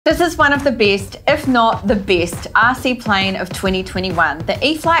This is one of the best, if not the best, RC plane of 2021, the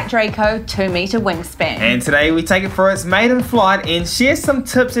E-flite Draco 2-meter wingspan. And today we take it for its maiden flight and share some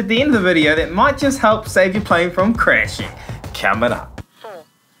tips at the end of the video that might just help save your plane from crashing. Coming up. 4,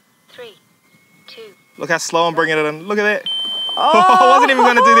 3, 2. Look how slow I'm bringing it in. Look at that. Oh. I wasn't even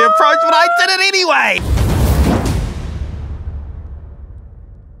going to do the approach, but I did it anyway.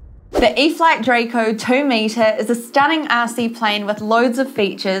 The E-flite Draco 2-meter is a stunning RC plane with loads of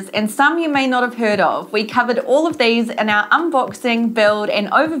features and some you may not have heard of. We covered all of these in our unboxing, build and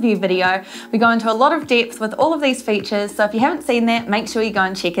overview video. We go into a lot of depth with all of these features, so if you haven't seen that, make sure you go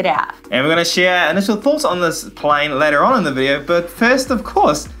and check it out. And we're going to share our initial thoughts on this plane later on in the video, but first, of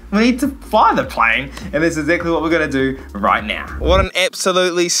course, we need to fly the plane, and that's exactly what we're going to do right now. What an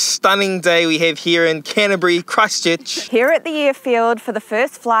absolutely stunning day we have here in Canterbury, Christchurch. Here at the airfield for the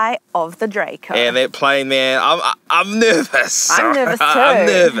first flight of the Draco. And that plane, man, I'm nervous. I'm nervous too. I'm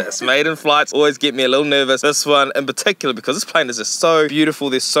nervous. Maiden flights always get me a little nervous. This one in particular, because this plane is just so beautiful.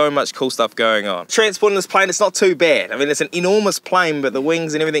 There's so much cool stuff going on. Transporting this plane, it's not too bad. I mean, it's an enormous plane, but the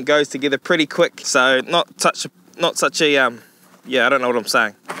wings and everything goes together pretty quick. So not such a yeah, I don't know what I'm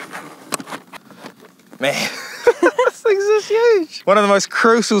saying. Man, this thing's just huge. One of the most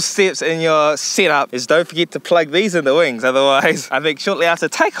crucial steps in your setup is don't forget to plug these in the wings. Otherwise, I think shortly after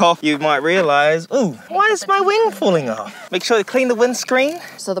takeoff, you might realize, ooh, why is my wing falling off? Make sure to clean the windscreen.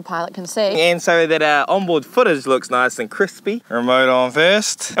 So the pilot can see. And so that our onboard footage looks nice and crispy. Remote on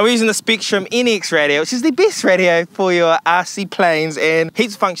first. And we're using the Spectrum NX radio, which is the best radio for your RC planes and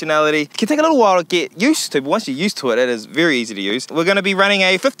heaps of functionality. It can take a little while to get used to, but once you're used to it, it is very easy to use. We're gonna be running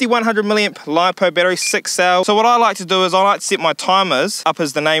a 5100 milliamp LiPo battery, 6 cell. So what I like to do is I like to set my timers up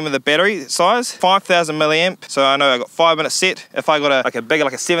as the name of the battery size, 5000 milliamp. So I know I got 5 minutes set. If I got a bigger,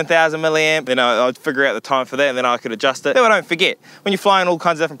 like a 7000 milliamp, then I'd figure out the time for that and then I could adjust it. Then I don't forget. When you're flying all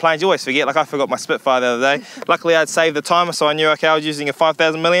kinds of different planes, you always forget. Like I forgot my Spitfire the other day. Luckily I'd saved the timer, so I knew, okay, I was using a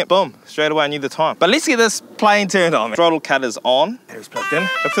 5000 milliamp. Boom, straight away I knew the time. But let's get this plane turned on. Throttle cutters on. Battery's plugged in.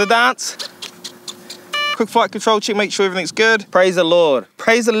 Go for the dance. Quick flight control check, make sure everything's good. Praise the Lord.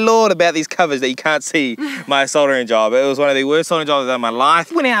 Praise the Lord about these covers that you can't see my soldering job. It was one of the worst soldering jobs I've done in my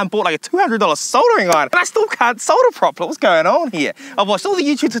life. Went out and bought like a $200 soldering iron, and I still can't solder properly. What's going on here? I've watched all the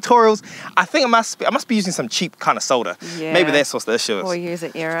YouTube tutorials. I think I must be using some cheap kind of solder. Yeah. Maybe that's what the issue is. Or use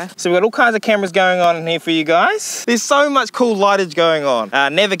it error. So we've got all kinds of cameras going on in here for you guys. There's so much cool lightage going on.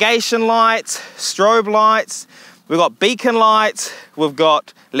 Navigation lights, strobe lights. We've got beacon lights, we've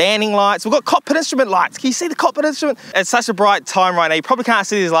got landing lights, we've got cockpit instrument lights. Can you see the cockpit instrument? It's such a bright time right now. You probably can't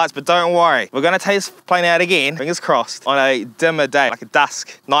see these lights, but don't worry. We're gonna take this plane out again, fingers crossed, on a dimmer day, like a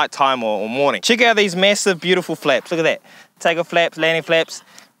dusk, nighttime or morning. Check out these massive, beautiful flaps. Look at that. Takeoff flaps, landing flaps,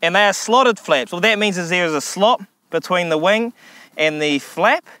 and they are slotted flaps. What that means is there is a slot between the wing and the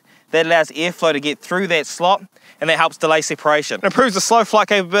flap that allows airflow to get through that slot, and that helps delay separation. It improves the slow flight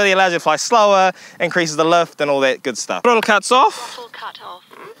capability, allows you to fly slower, increases the lift and all that good stuff. Throttle cuts off. Throttle cut off.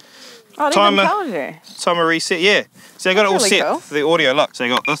 Oh, they even told you. Timer reset, yeah. So I got it all really set cool. for the audio. Look, so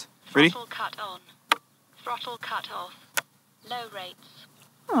you got this. Ready? Throttle cut on. Throttle cut off. Low rates.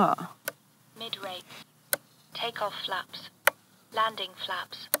 Oh. Mid rates. Takeoff flaps. Landing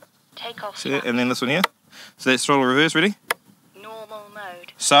flaps. Takeoff See flaps. that? And then this one here. So that's throttle reverse, ready? Normal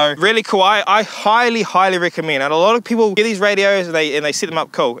mode. So really cool. I highly recommend. And a lot of people get these radios and they set them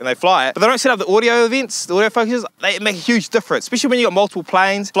up cool and they fly it, but they don't set up the audio events, the audio focuses. They make a huge difference, especially when you got multiple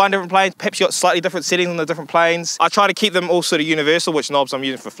planes, flying different planes. Perhaps you got slightly different settings on the different planes. I try to keep them all sort of universal, which knobs I'm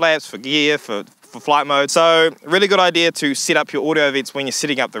using for flaps, for gear, for flight mode. So really good idea to set up your audio events when you're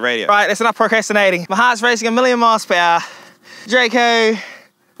setting up the radio. Right, that's enough procrastinating. My heart's racing a million miles per hour. Draco.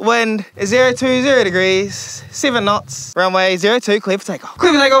 Wind is 020 degrees, 7 knots, runway 02, clear for takeoff.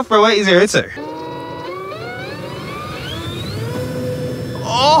 Clear for takeoff, runway 02.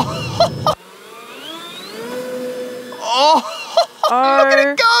 Oh! Oh! Look at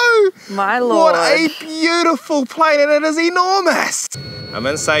it go! My lord. What a beautiful plane, and it is enormous! I'm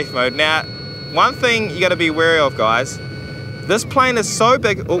in safe mode. Now, one thing you gotta be wary of, guys. This plane is so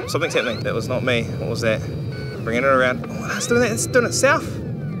big. Oh, something's happening. That was not me. What was that? Bringing it around. Oh, it's doing that. It's doing it south.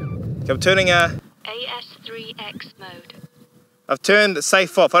 I'm turning AS3X mode. I've turned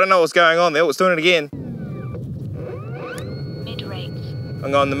safe off. I don't know what's going on there. Oh, it's doing it again. Mid rates.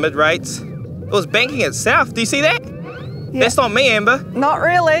 I'm going the mid rates. It was banking it south. Do you see that? Yeah. That's not me, Amber. Not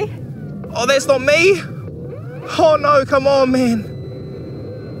really. Oh, that's not me. Oh no, come on,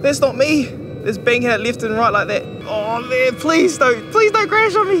 man. That's not me. It's banking it left and right like that. Oh man, please don't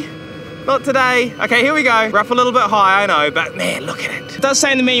crash on me. Not today. Okay, here we go. We're up a little bit high, I know, but man, look at it. It does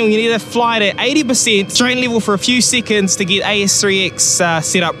say in the manual you need to fly it at 80% strain level for a few seconds to get AS3X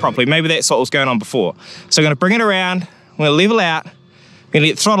set up properly. Maybe that's what was going on before. So I'm gonna bring it around, we're gonna level out, we're gonna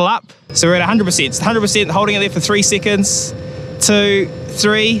let the throttle up. So we're at 100%. It's 100%, holding it there for 3 seconds. 2,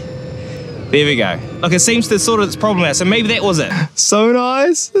 3. There we go. Look, it seems to sort its problem out, so maybe that was it. So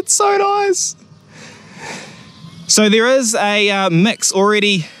nice, it's so nice. So there is a mix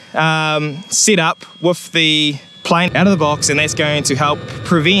already set up with the plane out of the box, and that's going to help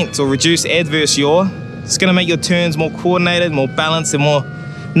prevent or reduce adverse yaw. It's going to make your turns more coordinated, more balanced, and more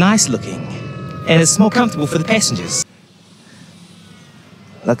nice looking. And it's more comfortable for the passengers.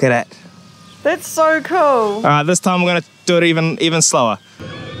 Look at that. That's so cool. All right, this time we're going to do it even slower.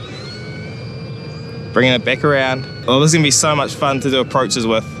 Bringing it back around. Oh, this is going to be so much fun to do approaches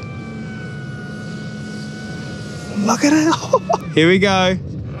with. Look at it. Here we go.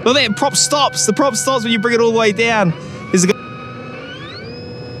 Look, that prop stops. The prop stops when you bring it all the way down.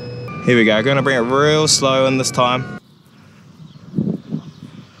 Here we go. Going to bring it real slow in this time.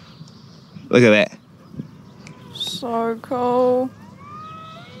 Look at that. So cool.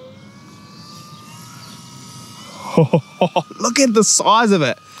 Look at the size of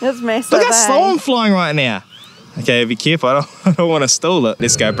it. It's massive. Look how slow I'm flying right now. Okay, be careful. I don't want to stall it.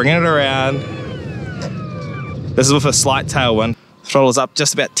 Let's go. Bringing it around. This is with a slight tailwind. Throttle's up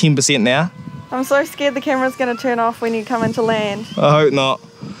just about 10% now. I'm so scared the camera's going to turn off when you come into land. I hope not.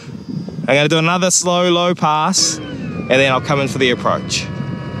 I'm going to do another slow, low pass, and then I'll come in for the approach. 10,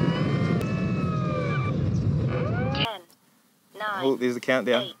 9, Oh, there's the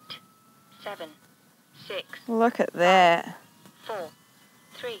countdown. 8, 7, 6, Look at that. 4,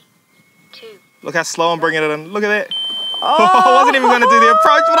 3, 2. Look how slow I'm bringing it in. Look at that. Oh, I wasn't even going to do the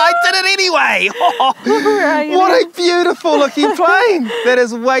approach, but I did it anyway. What a beautiful looking plane. That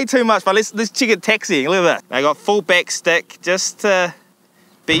is way too much fun. Let's check it taxiing. Look at that. I got full back stick just to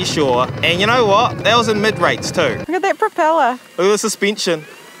be sure. And you know what? That was in mid rates too. Look at that propeller. Look at the suspension.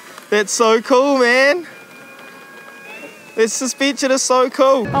 That's so cool, man. This suspension is so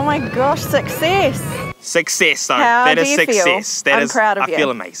cool. Oh my gosh, success. Success though. How That do is you success. feel? That I'm is, proud of you. I feel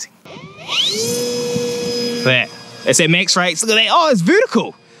amazing. There. It's at max rates. Look at that. Oh, it's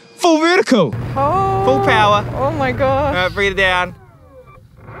vertical. Full vertical. Oh. Full power. Oh my gosh. All right, breathe it down.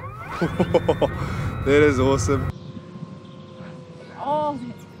 That is awesome. Oh,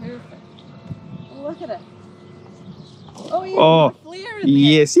 that's perfect. Look at it. Oh, you Oh, got a flare in there.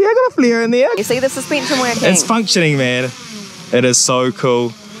 yes. Yeah, I got a flare in there. You see the suspension working? It's functioning, man. It is so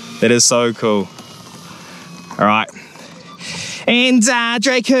cool. It is so cool. All right. And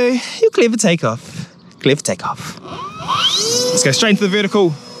Draco, you're clear for takeoff. Clear for takeoff. Let's go straight into the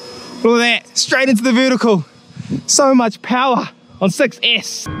vertical. Look at that, straight into the vertical. So much power on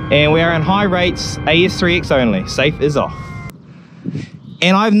 6S. And we are in high rates, AS3X only. Safe is off.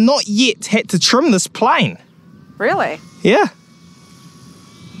 And I've not yet had to trim this plane. Really? Yeah.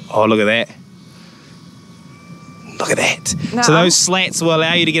 Oh, look at that. Look at that. No. So those slats will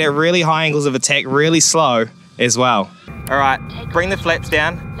allow you to get at really high angles of attack really slow as well. All right, bring the flaps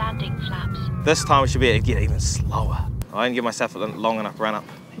down. Landing flaps. This time we should be able to get even slower. I didn't give myself a long enough run up.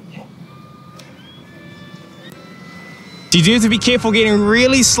 You do have to be careful getting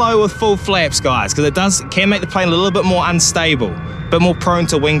really slow with full flaps, guys, because it can make the plane a little bit more unstable, a bit more prone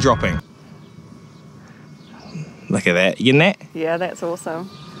to wing dropping. Look at that, you getting that? Yeah, that's awesome.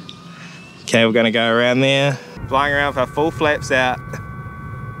 Okay, we're gonna go around there. Flying around with our full flaps out.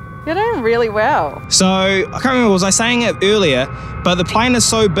 You're doing really well. So, I can't remember, was I saying it earlier, but the plane is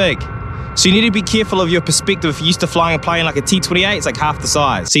so big, so you need to be careful of your perspective. If you're used to flying a plane like a T-28, it's like half the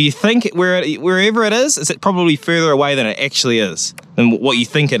size. So you think wherever it is, it's probably further away than it actually is, than what you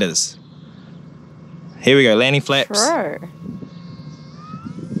think it is. Here we go, landing flaps. True.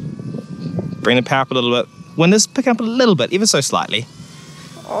 Bring the power up a little bit. Wind is picking up a little bit, ever so slightly.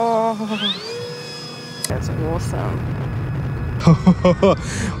 Oh, that's awesome.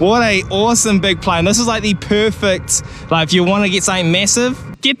 What a awesome big plane. This is like the perfect, like if you want to get something massive,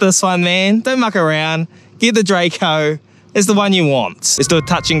 get this one, man. Don't muck around. Get the Draco. It's the one you want. Let's do a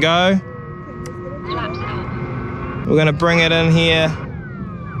touch and go. Flaps up. We're gonna bring it in here.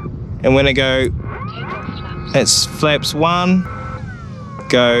 And we're gonna go, Takeoff flaps. it's flaps 1.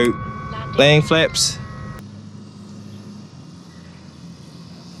 Go landing flaps.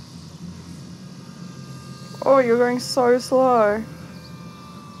 Oh, you're going so slow.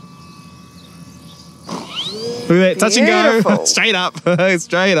 Look at that, touch and go. Beautiful. Straight up,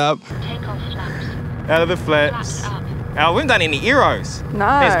 straight up. Takeoff flaps. Out of the flaps. Flaps up. Oh, we haven't done any arrows.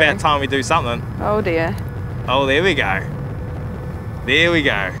 No. It's about time we do something. Oh dear. Oh, there we go. There we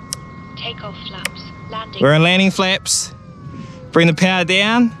go. Takeoff flaps. Landing. We're in landing flaps. Bring the power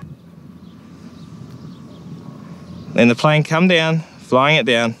down. Then the plane come down, flying it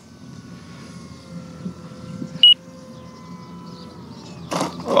down.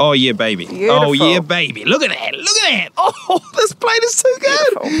 Oh yeah, baby. Beautiful. Oh yeah, baby. Look at that. Look at that. Oh, this plane is too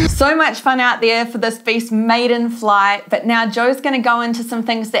good. Beautiful. So much fun out there for this beast maiden flight, but now Joe's going to go into some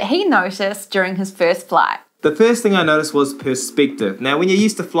things that he noticed during his first flight. The first thing I noticed was perspective. Now, when you're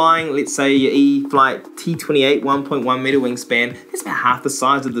used to flying, let's say your E-flite T28 1.1 meter wingspan, that's about half the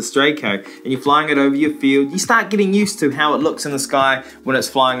size of this Draco, and you're flying it over your field, you start getting used to how it looks in the sky when it's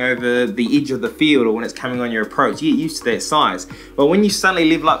flying over the edge of the field or when it's coming on your approach. You get used to that size. But when you suddenly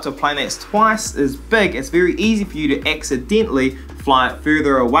level up to a plane that's twice as big, it's very easy for you to accidentally fly it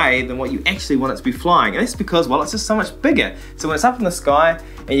further away than what you actually want it to be flying. And that's because, well, it's just so much bigger. So when it's up in the sky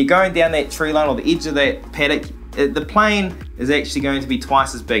and you're going down that tree line or the edge of that paddock, the plane is actually going to be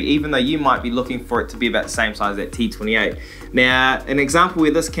twice as big, even though you might be looking for it to be about the same size as that T28. Now, an example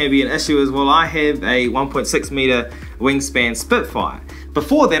where this can be an issue is, well, I have a 1.6 meter wingspan Spitfire.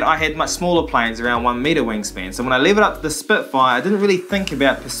 Before that, I had much smaller planes, around 1 meter wingspan. So when I leveled up the Spitfire, I didn't really think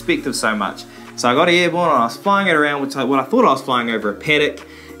about perspective so much. So I got airborne and I was flying it around, what I thought I was flying over a paddock,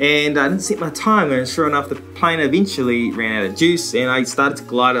 and I didn't set my timer, and sure enough, the plane eventually ran out of juice and I started to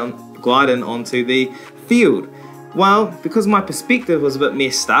glide in onto the field. Well, because my perspective was a bit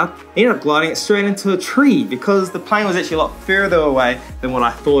messed up, I ended up gliding it straight into a tree because the plane was actually a lot further away than what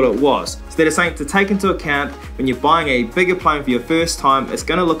I thought it was. So that is something to take into account when you're buying a bigger plane for your first time. It's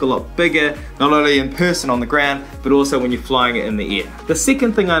going to look a lot bigger, not only in person on the ground, but also when you're flying it in the air. The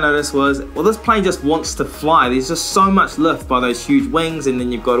second thing I noticed was, well, this plane just wants to fly. There's just so much lift by those huge wings, and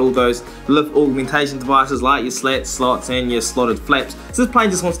then you've got all those lift augmentation devices like your slats, slots, and your slotted flaps. So this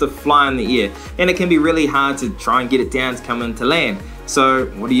plane just wants to fly in the air, and it can be really hard to try and get it down to come into land. So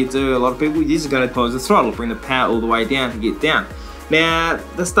what do? A lot of people, you're just going to close the throttle, bring the power all the way down to get down. Now,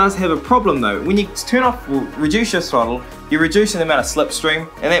 this does have a problem though. When you turn off or reduce your throttle, you're reducing the amount of slipstream,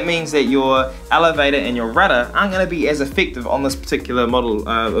 and that means that your elevator and your rudder aren't going to be as effective on this particular model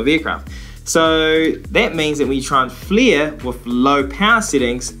of aircraft. So that means that when you try and flare with low power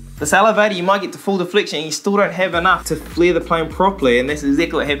settings, this elevator, you might get to full deflection and you still don't have enough to flare the plane properly, and that's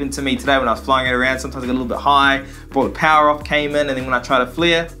exactly what happened to me today when I was flying it around. Sometimes I got a little bit high, brought the power off, came in, and then when I tried to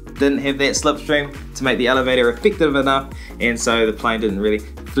flare, didn't have that slipstream to make the elevator effective enough, and so the plane didn't really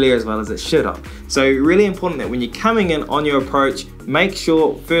flare as well as it should have. So really important that when you're coming in on your approach, make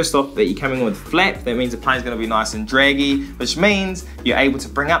sure first off that you're coming in with flap. That means the plane's going to be nice and draggy, which means you're able to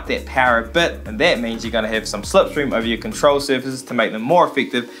bring up that power a bit, and that means you're going to have some slipstream over your control surfaces to make them more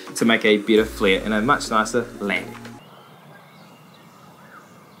effective, to make a better flare and a much nicer landing.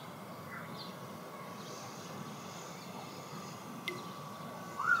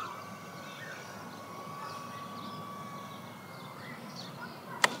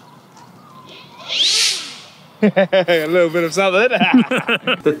 A little bit of something.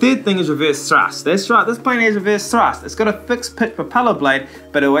 The third thing is reverse thrust. That's right, this plane has reverse thrust. It's got a fixed pitch propeller blade,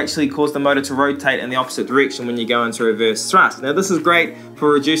 but it will actually cause the motor to rotate in the opposite direction when you go into reverse thrust. Now this is great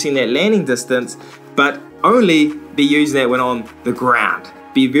for reducing that landing distance, but only be using that when on the ground.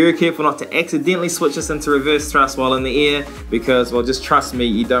 Be very careful not to accidentally switch this into reverse thrust while in the air, because, well, just trust me,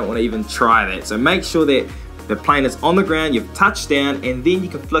 you don't want to even try that. So make sure that the plane is on the ground, you've touched down, and then you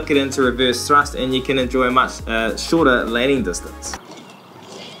can flick it into reverse thrust and you can enjoy a much shorter landing distance.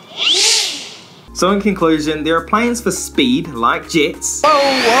 So in conclusion, there are planes for speed, like jets. Whoa, whoa,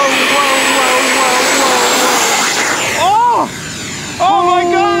 whoa, whoa, whoa, whoa. Oh! Oh my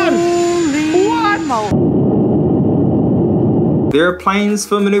God! What? There are planes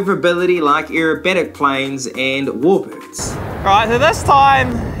for maneuverability, like aerobatic planes and warbirds. Right, so this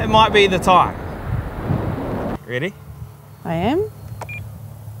time, it might be the time. Ready? I am.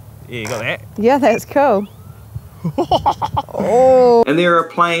 Yeah, you got that? Yeah, that's cool. Oh. And there are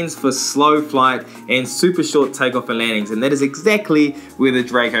planes for slow flight and super short takeoff and landings, and that is exactly where the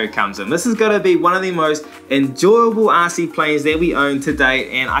Draco comes in. This is going to be one of the most enjoyable RC planes that we own to date,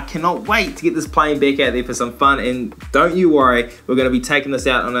 and I cannot wait to get this plane back out there for some fun. And don't you worry, we're going to be taking this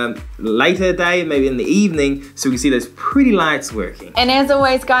out on a later day, maybe in the evening, so we can see those pretty lights working. And as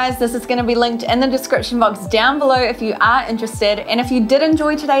always guys, this is going to be linked in the description box down below if you are interested. And if you did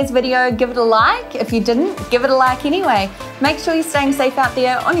enjoy today's video, give it a like. If you didn't, give it a like anyway. Make sure you're staying safe out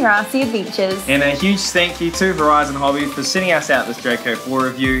there on your RC adventures. And a huge thank you to Verizon Hobby for sending us out this Draco 4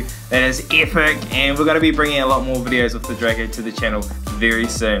 review. That is epic, and we're going to be bringing a lot more videos with the Draco to the channel very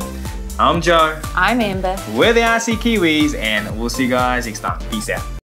soon. I'm Joe. I'm Amber. We're the RC Kiwis, and we'll see you guys next time. Peace out.